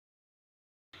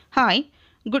Hi,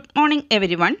 good morning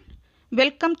everyone.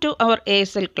 Welcome to our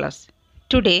ASL class.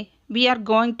 Today we are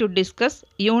going to discuss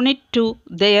Unit 2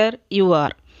 There You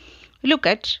Are. Look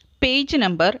at page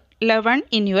number 11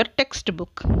 in your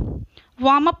textbook.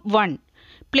 Warm up 1.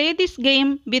 Play this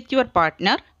game with your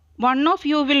partner. One of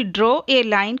you will draw a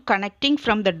line connecting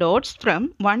from the dots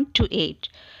from 1 to 8,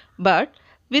 but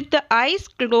with the eyes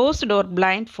closed or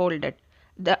blindfolded.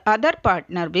 The other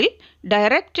partner will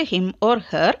direct him or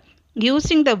her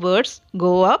using the words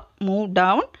go up, move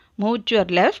down, move to your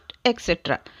left,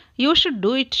 etc. You should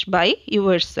do it by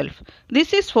yourself.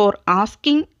 This is for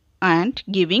asking and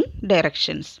giving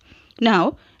directions.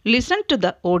 Now listen to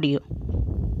the audio.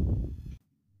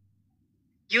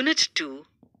 Unit 2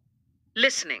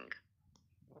 Listening.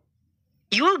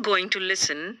 You are going to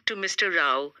listen to Mr.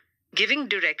 Rao giving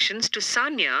directions to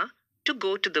Sanya to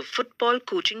go to the football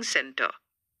coaching center.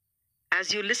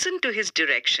 As you listen to his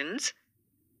directions,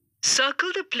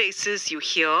 circle the places you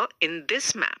hear in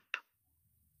this map.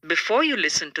 Before you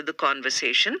listen to the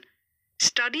conversation,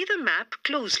 study the map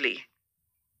closely.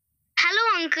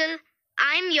 Hello, Uncle.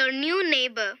 I'm your new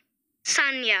neighbor,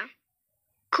 Sanya.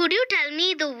 Could you tell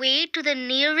me the way to the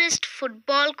nearest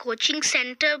football coaching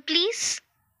center, please?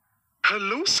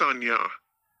 Hello, Sanya.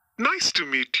 Nice to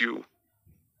meet you.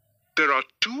 There are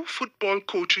 2 football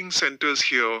coaching centers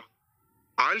here.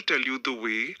 I'll tell you the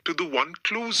way to the one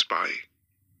close by.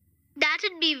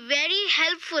 That'd be very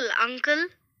helpful, Uncle.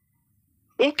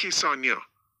 Okay, Sanya.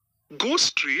 Go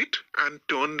straight and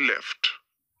turn left.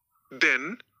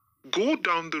 Then go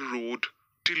down the road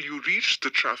till you reach the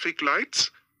traffic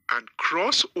lights and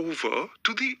cross over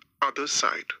to the other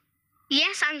side.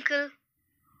 Yes, Uncle.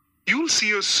 You'll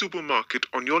see a supermarket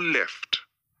on your left.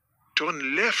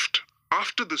 Turn left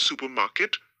after the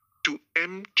supermarket to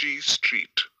MG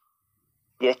Street.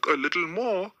 Walk a little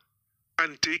more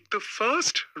and take the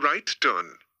first right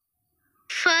turn.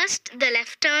 First the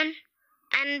left turn,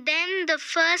 and then the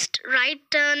first right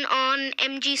turn on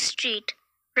MG Street,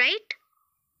 right?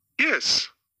 Yes,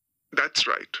 that's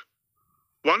right.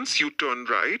 Once you turn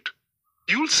right,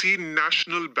 you'll see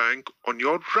National Bank on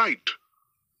your right.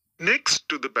 Next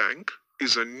to the bank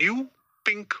is a new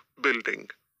pink building.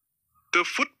 The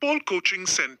football coaching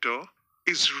center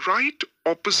is right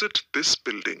opposite this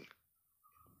building.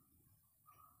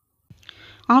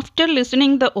 After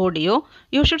listening the audio,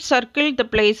 you should circle the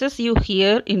places you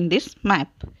hear in this map.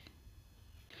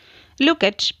 Look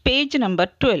at page number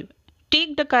 12.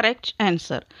 Take the correct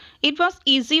answer. It was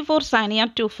easy for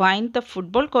Sanya to find the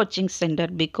football coaching center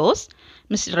because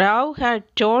Ms. Rao had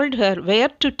told her where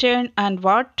to turn and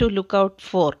what to look out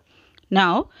for.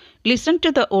 Now, listen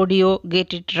to the audio,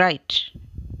 get it right.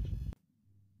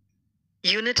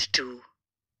 Unit 2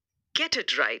 Get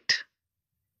it right.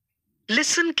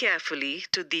 Listen carefully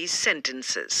to these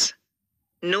sentences.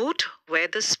 Note where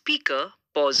the speaker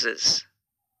pauses.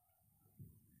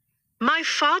 My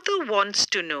father wants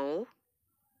to know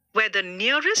where the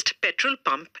nearest petrol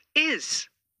pump is.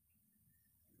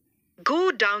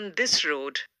 Go down this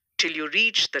road till you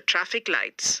reach the traffic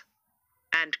lights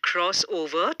and cross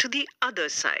over to the other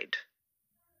side.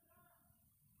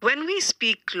 When we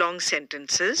speak long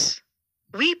sentences,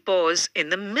 we pause in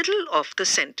the middle of the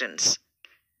sentence.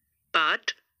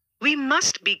 But we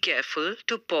must be careful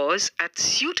to pause at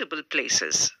suitable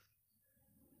places.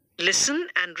 Listen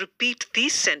and repeat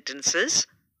these sentences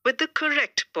with the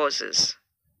correct pauses.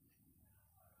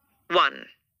 1.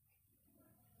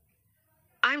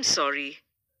 I'm sorry,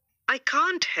 I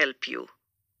can't help you.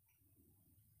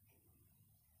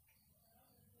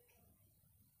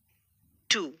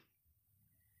 2.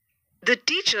 The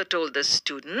teacher told the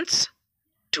students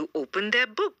to open their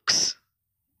books.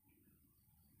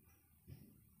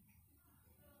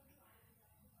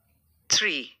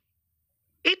 3.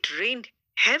 It rained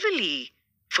heavily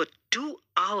for 2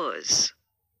 hours.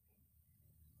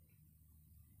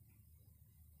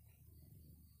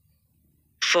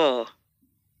 4.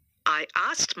 I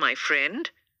asked my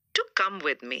friend to come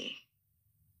with me.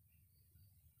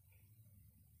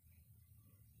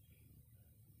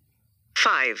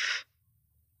 5.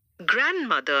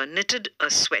 Grandmother knitted a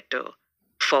sweater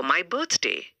for my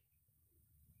birthday.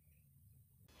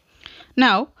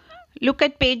 Now, look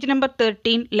at page number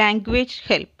 13, language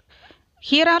help.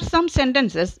 Here are some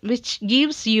sentences which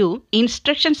gives you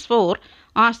instructions for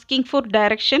asking for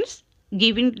directions,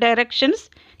 giving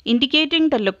directions, indicating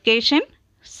the location,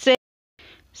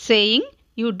 saying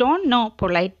you don't know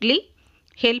politely,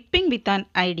 helping with an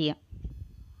idea.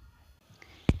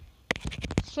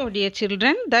 So dear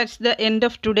children, that's the end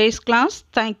of today's class.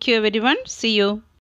 Thank you everyone. See you.